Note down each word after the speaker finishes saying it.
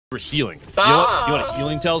for healing. You know what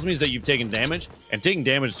healing tells me is that you've taken damage, and taking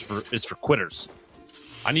damage is for quitters.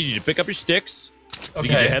 I need you to pick up your sticks, okay,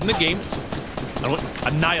 get your head in the game. I want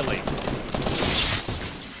annihilate.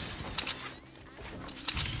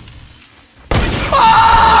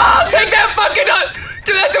 Oh, take that fucking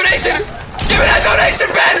give me that donation! Give me that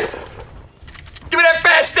donation, Ben! Give me that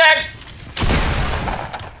fat stack!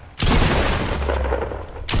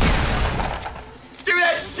 Give me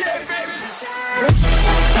that shit, baby!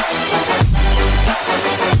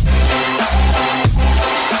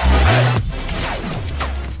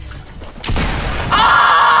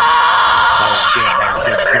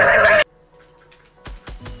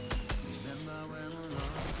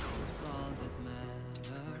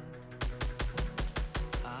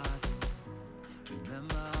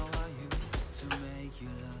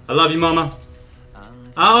 I love you, mama.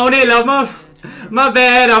 I only love my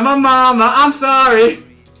bed. I'm a mama. I'm sorry.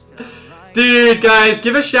 Dude, guys,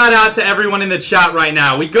 give a shout out to everyone in the chat right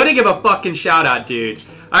now. We gotta give a fucking shout out, dude.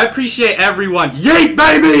 I appreciate everyone. Yeet,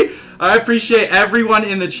 baby! I appreciate everyone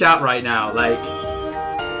in the chat right now. Like,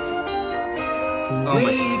 oh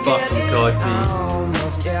my fucking god, beast.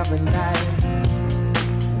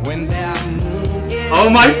 Oh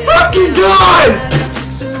my fucking god!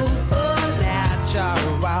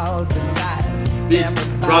 Beast,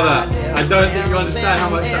 brother, I don't think you understand how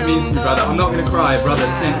much that means to me, brother. I'm not gonna cry, brother.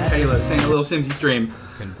 This ain't Kayla. This ain't a little Simsy stream.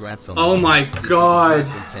 Congrats on oh my god.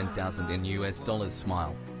 10,000 in US dollars.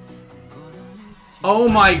 Smile. Oh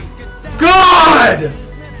my god!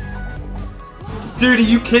 Dude, are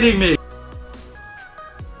you kidding me?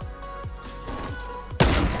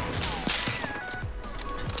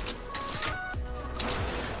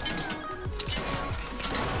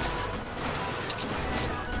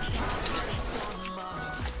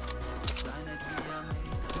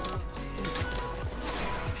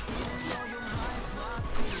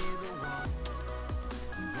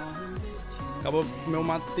 Acabou meu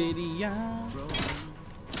material.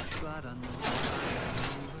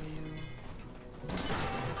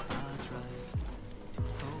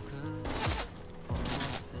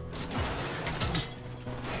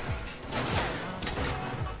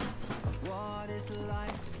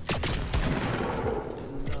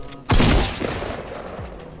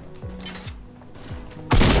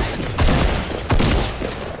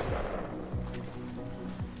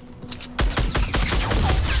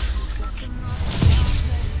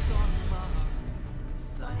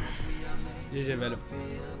 GG, velho.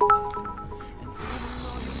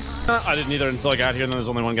 I didn't either until I got here, and there was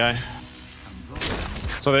only one guy.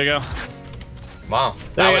 So there you go. Wow,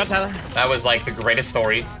 that was like the greatest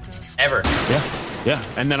story ever. Yeah.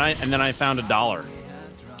 And then I found $1.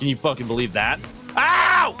 Can you fucking believe that?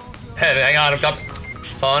 Ow! Hey, hang on, I'm up.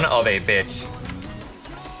 Son of a bitch.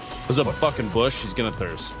 There's a fucking bush. He's gonna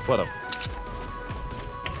thirst. What a.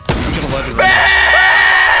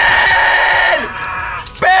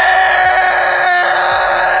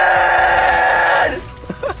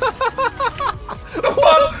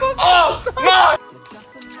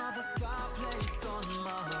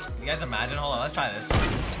 You guys imagine? Hold on, let's try this.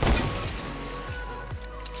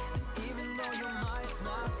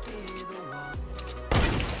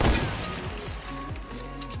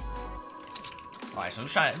 Alright, so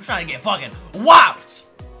who's trying to get fucking whopped?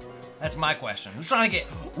 That's my question. Who's trying to get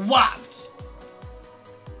whopped?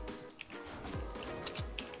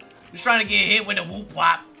 Who's trying to get hit with a whoop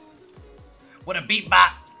whop? With a beat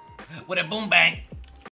bop? With a boom bang?